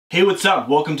Hey, what's up?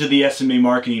 Welcome to the SMA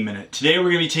Marketing Minute. Today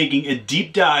we're going to be taking a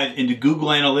deep dive into Google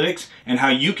Analytics and how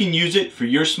you can use it for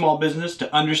your small business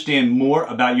to understand more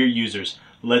about your users.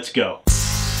 Let's go.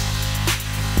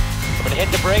 I'm going to hit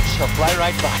the brakes, he'll fly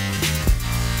right by.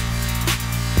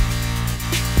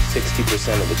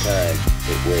 60% of the time,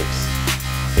 it works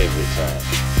every time.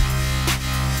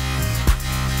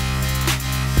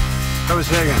 How was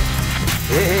Hagen?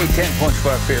 Hey, 10 points for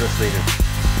our fearless leader.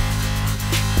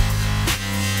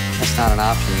 That's not an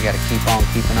option. You got to keep on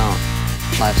keeping on.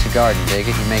 Life's a garden, dig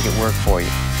it. You make it work for you.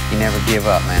 You never give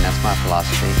up, man. That's my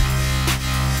philosophy.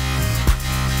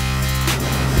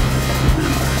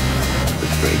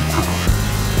 With great power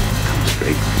comes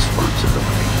great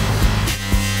responsibility.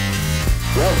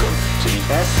 Welcome to the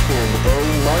SMA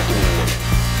Marketing Minute.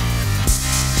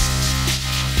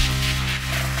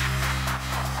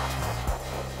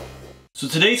 So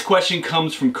today's question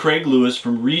comes from Craig Lewis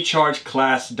from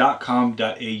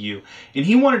rechargeclass.com.au, and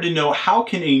he wanted to know, how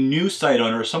can a new site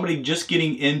owner or somebody just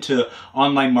getting into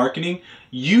online marketing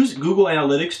use Google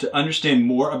Analytics to understand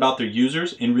more about their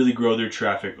users and really grow their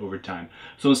traffic over time.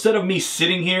 So instead of me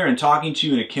sitting here and talking to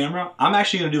you in a camera, I'm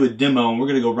actually going to do a demo, and we're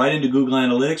going to go right into Google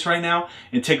Analytics right now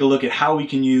and take a look at how we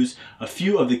can use a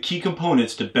few of the key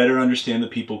components to better understand the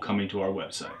people coming to our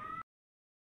website.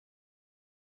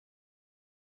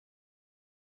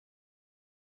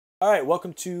 All right,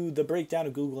 welcome to the breakdown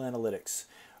of Google Analytics.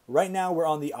 Right now we're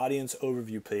on the audience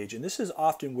overview page, and this is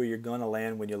often where you're going to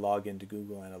land when you log into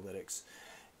Google Analytics.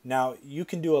 Now, you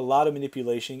can do a lot of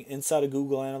manipulation inside of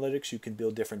Google Analytics. You can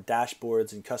build different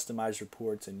dashboards and customize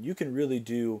reports, and you can really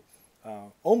do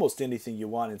almost anything you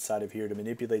want inside of here to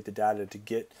manipulate the data to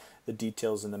get the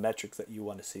details and the metrics that you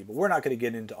want to see. But we're not going to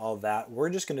get into all that. We're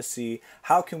just going to see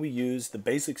how can we use the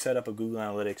basic setup of Google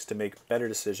Analytics to make better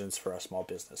decisions for our small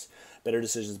business. Better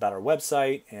decisions about our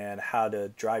website and how to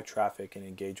drive traffic and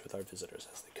engage with our visitors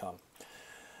as they come.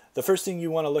 The first thing you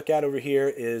want to look at over here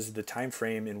is the time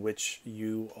frame in which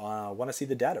you want to see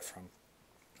the data from.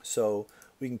 So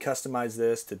we can customize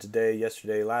this to today,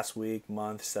 yesterday, last week,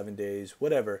 month, 7 days,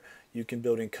 whatever. You can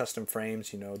build in custom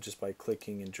frames, just by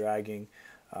clicking and dragging.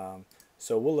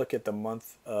 So we'll look at the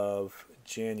month of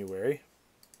January,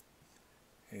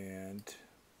 and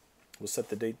we'll set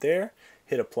the date there,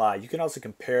 hit apply. You can also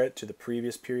compare it to the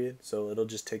previous period, so it'll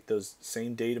just take those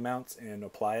same date amounts and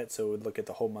apply it, so it would look at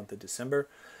the whole month of December.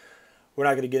 We're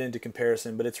not going to get into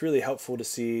comparison, but it's really helpful to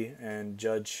see and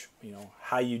judge,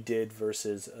 how you did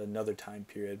versus another time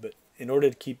period. But in order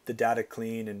to keep the data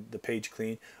clean and the page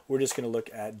clean, we're just going to look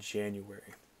at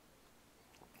January.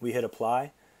 We hit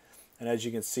apply, and as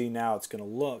you can see now, it's going to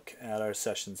look at our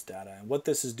sessions data. And what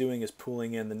this is doing is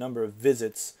pulling in the number of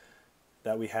visits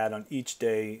that we had on each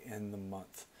day in the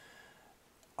month.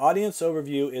 Audience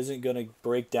overview isn't going to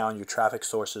break down your traffic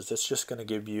sources. It's just going to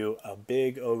give you a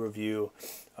big overview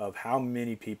of how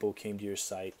many people came to your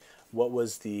site, what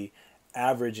was the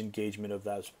average engagement of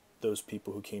those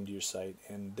people who came to your site,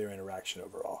 and their interaction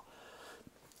overall.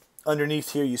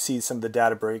 Underneath here, you see some of the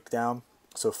data breakdown.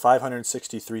 So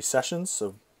 563 sessions,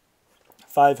 so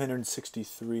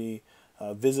 563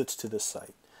 visits to this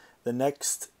site. The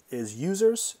next is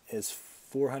users, is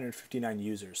 459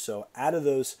 users. So out of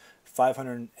those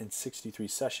 563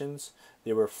 sessions,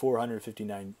 there were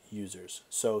 459 users.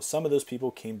 So some of those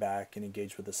people came back and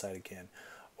engaged with the site again.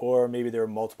 Or maybe there were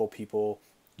multiple people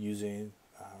using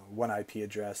one IP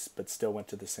address but still went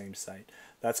to the same site.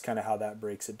 That's kind of how that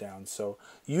breaks it down. So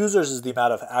users is the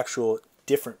amount of actual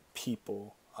different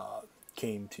people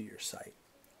came to your site,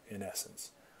 in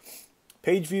essence.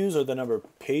 Page views are the number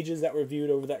of pages that were viewed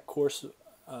over that course,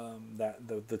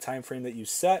 the time frame that you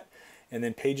set. And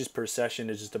then pages per session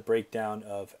is just a breakdown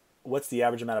of what's the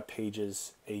average amount of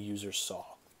pages a user saw.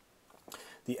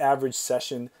 The average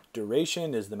session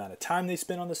duration is the amount of time they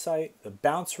spent on the site. The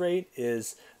bounce rate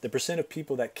is the percent of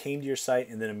people that came to your site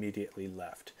and then immediately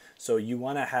left. So you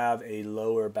want to have a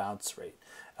lower bounce rate.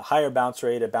 A higher bounce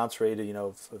rate, of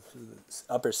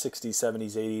upper 60s,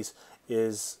 70s, 80s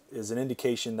is an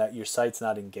indication that your site's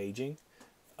not engaging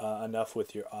enough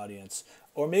with your audience.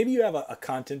 Or maybe you have a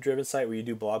content-driven site where you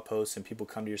do blog posts and people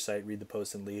come to your site, read the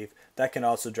post, and leave. That can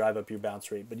also drive up your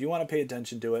bounce rate. But you want to pay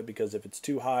attention to it, because if it's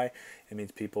too high, it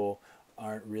means people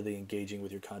aren't really engaging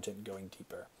with your content and going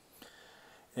deeper.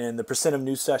 And the percent of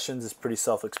new sessions is pretty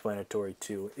self-explanatory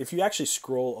too. If you actually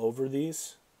scroll over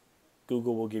these,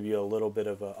 Google will give you a little bit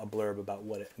of a blurb about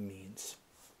what it means.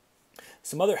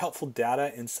 Some other helpful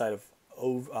data inside of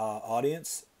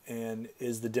audience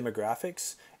is the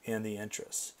demographics and the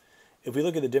interests. If we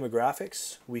look at the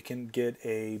demographics, we can get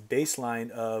a baseline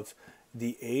of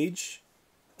the age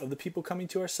of the people coming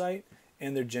to our site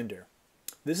and their gender.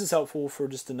 This is helpful for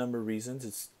just a number of reasons.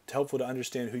 It's helpful to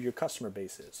understand who your customer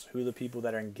base is, who are the people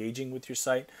that are engaging with your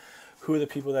site, who are the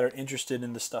people that are interested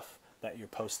in the stuff that you're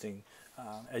posting.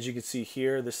 As you can see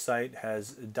here, this site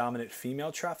has dominant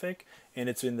female traffic, and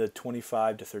it's in the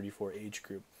 25 to 34 age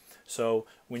group. So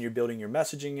when you're building your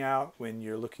messaging out, when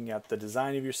you're looking at the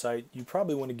design of your site, you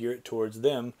probably want to gear it towards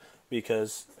them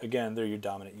because, again, they're your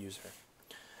dominant user.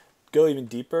 Go even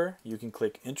deeper, you can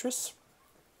click interests,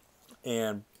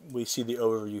 and we see the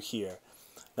overview here.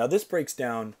 Now this breaks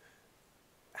down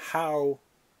how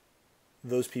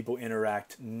those people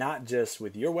interact not just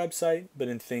with your website, but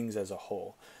in things as a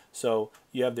whole. So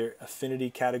you have their affinity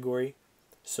category.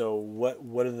 So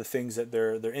what are the things that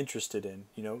they're interested in?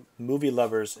 You know, movie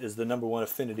lovers is the #1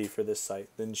 affinity for this site.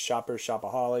 Then shoppers,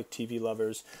 shopaholic, TV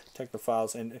lovers,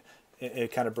 technophiles, and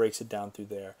it kind of breaks it down through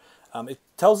there. It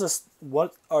tells us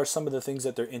what are some of the things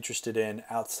that they're interested in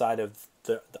outside of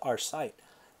our site.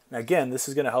 Now again, this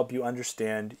is going to help you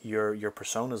understand your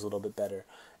personas a little bit better.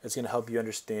 It's going to help you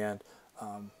understand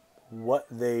what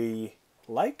they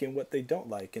like and what they don't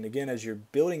like. And again, as you're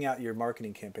building out your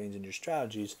marketing campaigns and your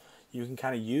strategies, you can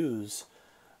kind of use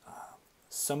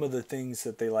some of the things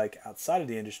that they like outside of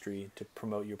the industry to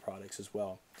promote your products as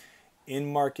well.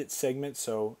 In market segments,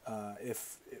 so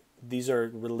if these are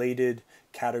related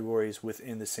categories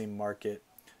within the same market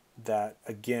that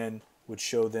again would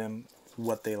show them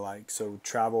what they like. So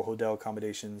travel, hotel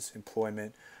accommodations,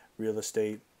 employment, real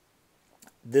estate.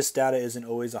 This data isn't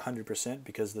always 100%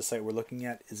 because the site we're looking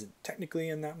at isn't technically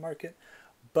in that market,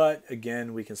 but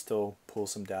again, we can still pull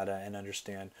some data and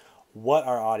understand what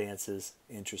our audience is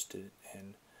interested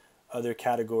in. Other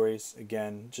categories,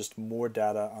 again, just more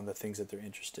data on the things that they're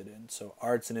interested in. So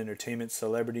arts and entertainment,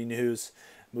 celebrity news,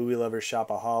 movie lovers,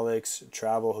 shopaholics,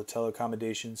 travel, hotel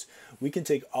accommodations. We can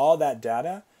take all that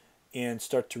data and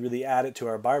start to really add it to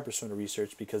our buyer persona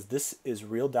research because this is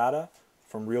real data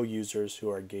from real users who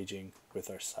are engaging with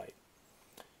our site.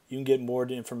 You can get more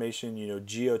information, you know,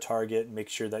 geo-target, make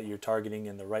sure that you're targeting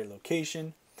in the right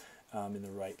location, in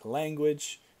the right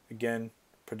language. Again,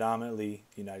 predominantly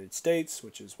the United States,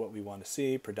 which is what we want to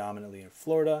see, predominantly in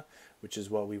Florida, which is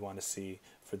what we want to see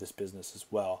for this business as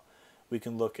well. We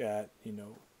can look at, you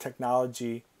know,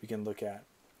 technology, we can look at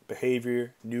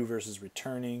behavior, new versus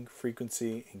returning,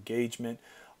 frequency, engagement.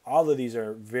 All of these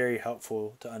are very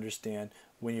helpful to understand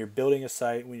when you're building a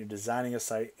site, when you're designing a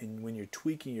site, and when you're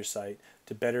tweaking your site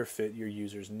to better fit your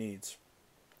users' needs.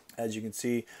 As you can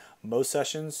see, most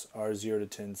sessions are 0 to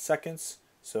 10 seconds.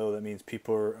 So that means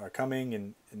people are coming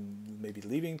and maybe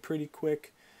leaving pretty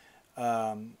quick.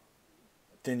 Then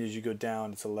as you go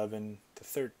down, it's 11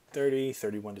 to 30,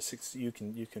 31 to 60. You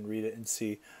can read it and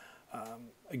see.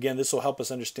 Again, this will help us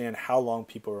understand how long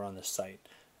people are on the site.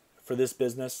 For this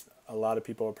business, a lot of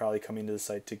people are probably coming to the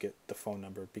site to get the phone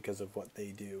number because of what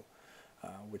they do,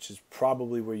 which is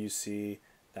probably where you see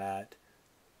that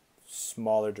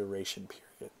smaller duration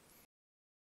period.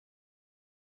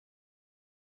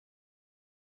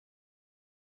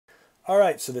 All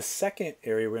right, so the second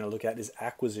area we're going to look at is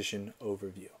acquisition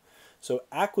overview. So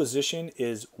acquisition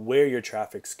is where your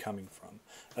traffic's coming from.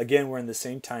 Again, we're in the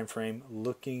same time frame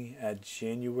looking at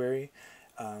January.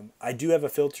 I do have a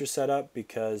filter set up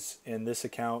because in this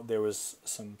account there was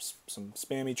some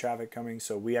spammy traffic coming,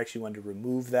 so we actually wanted to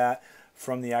remove that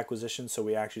from the acquisition so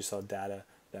we actually saw data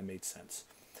that made sense.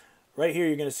 Right here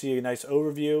you're going to see a nice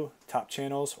overview, top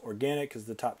channels, organic is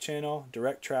the top channel,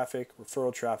 direct traffic,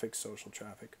 referral traffic, social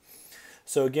traffic.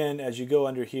 So again, as you go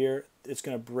under here, it's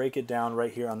going to break it down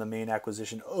right here on the main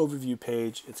acquisition overview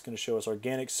page. It's going to show us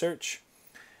organic search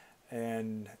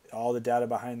and all the data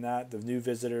behind that, the new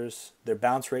visitors, their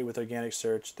bounce rate with organic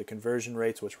search, the conversion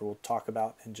rates, which we'll talk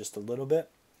about in just a little bit.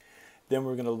 Then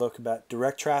we're going to look at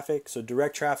direct traffic. So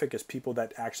direct traffic is people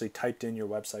that actually typed in your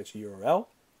website's URL.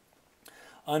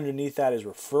 Underneath that is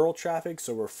referral traffic.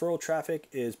 So referral traffic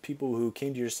is people who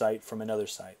came to your site from another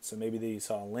site. So maybe they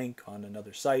saw a link on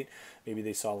another site, maybe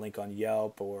they saw a link on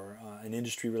Yelp or an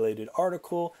industry related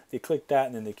article, they clicked that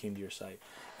and then they came to your site.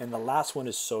 And the last one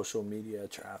is social media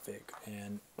traffic,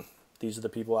 and these are the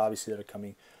people obviously that are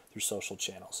coming through social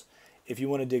channels. If you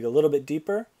want to dig a little bit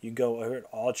deeper, you go over at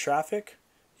all traffic,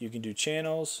 you can do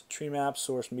channels, tree maps,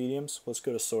 source, mediums. Let's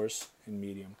go to source and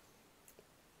medium.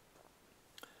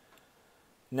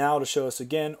 Now to show us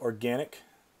again organic,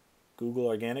 Google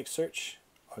organic search.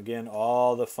 Again,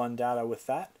 all the fun data with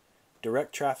that.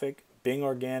 Direct traffic, Bing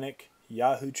organic,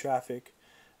 Yahoo traffic,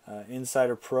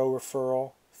 Insider Pro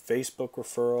referral, Facebook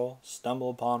referral,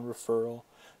 StumbleUpon referral,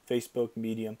 Facebook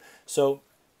medium. So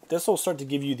this will start to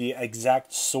give you the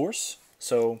exact source.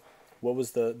 So What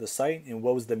was the site, and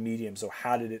what was the medium? So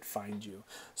how did it find you?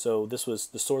 So the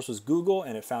source was Google,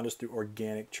 and it found us through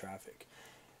organic traffic.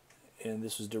 And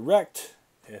this was direct.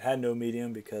 It had no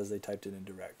medium because they typed it in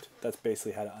direct. That's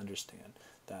basically how to understand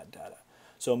that data.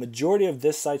 So a majority of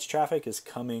this site's traffic is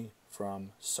coming from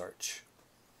search.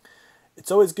 It's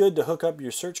always good to hook up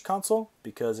your search console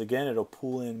because, again, it'll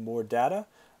pull in more data.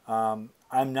 I'm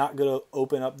not going to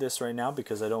open up this right now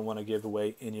because I don't want to give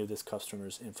away any of this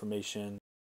customer's information.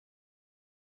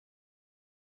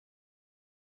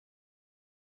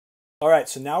 All right,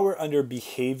 so now we're under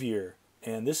behavior,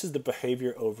 and this is the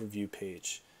behavior overview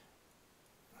page.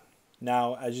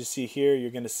 Now, as you see here, you're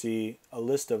going to see a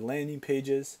list of landing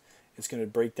pages. It's going to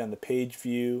break down the page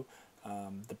view,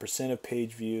 the percent of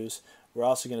page views. We're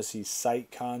also going to see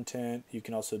site content. You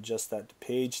can also adjust that to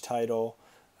page title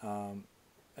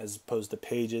as opposed to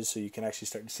pages, so you can actually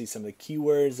start to see some of the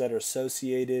keywords that are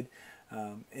associated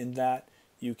in that.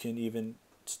 You can even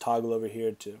toggle over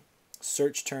here to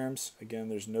search terms. Again,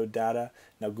 there's no data.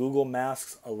 Now Google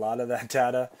masks a lot of that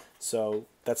data, so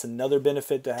that's another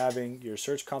benefit to having your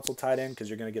search console tied in, because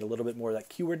you're going to get a little bit more of that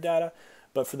keyword data.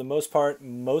 But for the most part,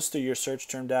 most of your search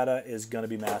term data is going to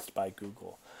be masked by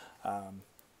Google.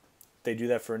 They do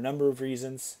that for a number of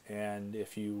reasons, and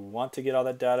if you want to get all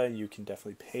that data, you can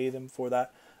definitely pay them for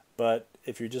that. But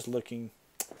if you're just looking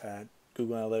at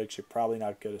Google Analytics, you're probably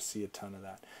not going to see a ton of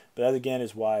that. But that, again,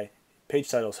 is why page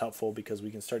title is helpful, because we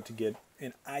can start to get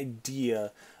an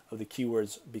idea of the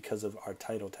keywords because of our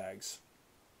title tags.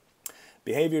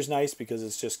 Behavior is nice because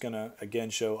it's just going to, again,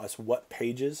 show us what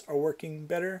pages are working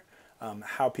better,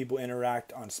 how people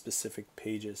interact on specific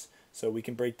pages. So we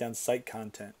can break down site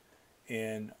content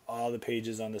in all the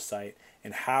pages on the site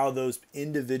and how those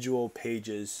individual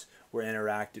pages were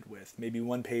interacted with. Maybe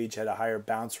one page had a higher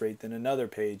bounce rate than another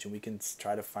page, and we can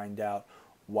try to find out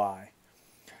why.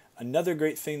 Another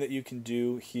great thing that you can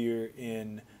do here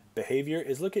in behavior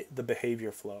is look at the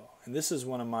behavior flow. And this is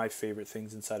one of my favorite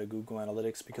things inside of Google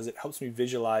Analytics because it helps me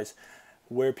visualize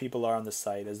where people are on the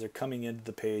site as they're coming into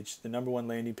the page. The number one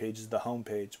landing page is the home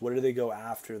page. Where do they go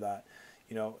after that?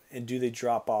 You know, and do they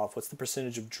drop off? What's the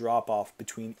percentage of drop off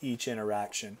between each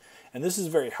interaction? And this is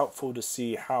very helpful to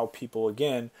see how people,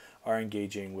 again, are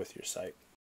engaging with your site.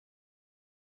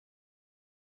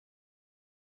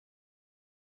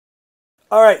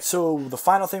 All right, so the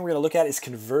final thing we're going to look at is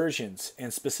conversions,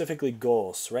 and specifically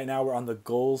goals. Right now we're on the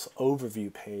goals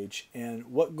overview page, and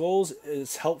what goals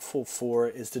is helpful for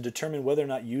is to determine whether or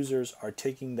not users are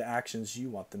taking the actions you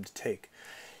want them to take.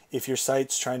 If your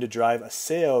site's trying to drive a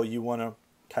sale, you want to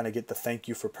kind of get the thank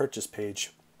you for purchase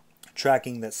page,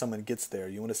 tracking that someone gets there.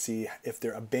 You want to see if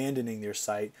they're abandoning their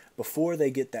site before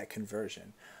they get that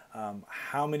conversion.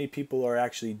 How many people are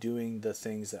actually doing the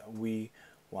things that we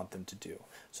want them to do.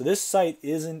 So this site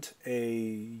isn't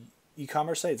a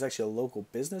e-commerce site, it's actually a local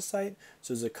business site.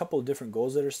 So there's a couple of different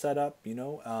goals that are set up, you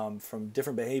know, from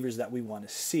different behaviors that we want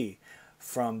to see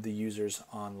from the users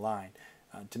online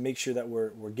to make sure that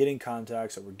we're getting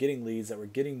contacts, that we're getting leads, that we're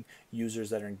getting users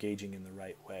that are engaging in the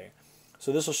right way.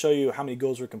 So this will show you how many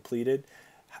goals were completed.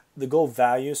 The goal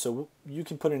value, so you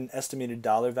can put in an estimated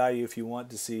dollar value if you want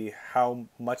to see how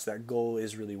much that goal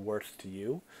is really worth to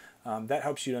you. That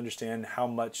helps you to understand how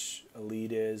much a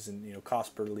lead is, and you know,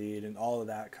 cost per lead, and all of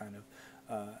that kind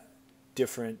of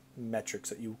different metrics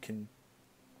that you can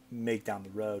make down the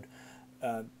road.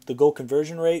 The goal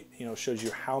conversion rate, you know, shows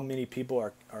you how many people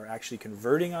are actually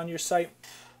converting on your site,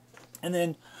 and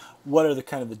then what are the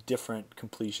kind of the different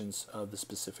completions of the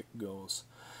specific goals.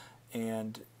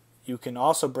 And you can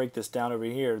also break this down over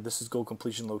here. This is goal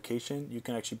completion location. You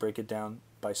can actually break it down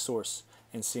by source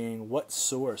and seeing what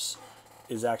source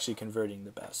is actually converting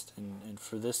the best. And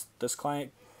for this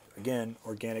client, again,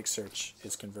 organic search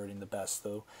is converting the best.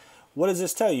 So what does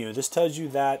this tell you? This tells you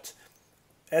that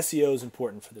SEO is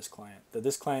important for this client, that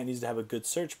this client needs to have a good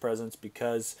search presence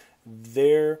because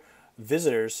their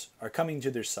visitors are coming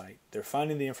to their site. They're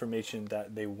finding the information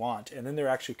that they want, and then they're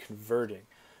actually converting.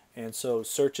 And so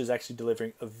search is actually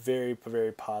delivering a very,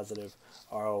 very positive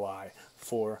ROI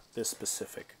for this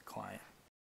specific client.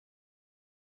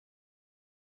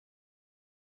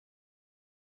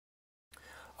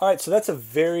 All right, so that's a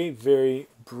very, very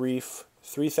brief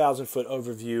 3,000-foot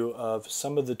overview of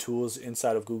some of the tools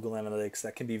inside of Google Analytics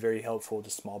that can be very helpful to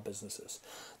small businesses.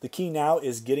 The key now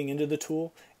is getting into the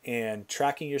tool and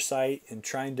tracking your site and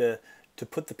trying to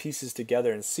put the pieces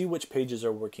together and see which pages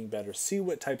are working better, see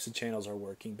what types of channels are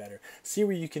working better, see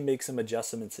where you can make some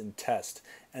adjustments and test,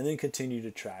 and then continue to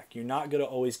track. You're not going to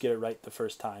always get it right the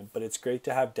first time, but it's great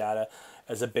to have data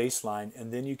as a baseline,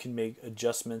 and then you can make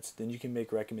adjustments, then you can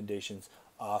make recommendations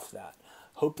off that.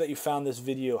 Hope that you found this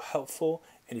video helpful,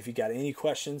 and if you got any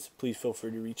questions, please feel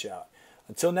free to reach out.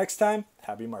 Until next time,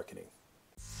 happy marketing.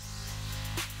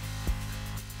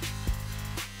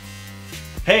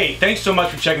 Hey, thanks so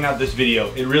much for checking out this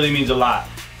video. It really means a lot.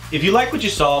 If you like what you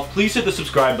saw, please hit the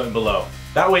subscribe button below.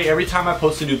 That way, every time I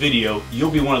post a new video, you'll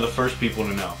be one of the first people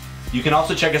to know. You can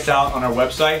also check us out on our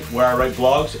website where I write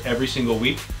blogs every single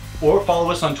week, or follow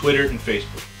us on Twitter and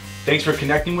Facebook. Thanks for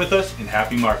connecting with us, and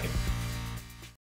happy marketing.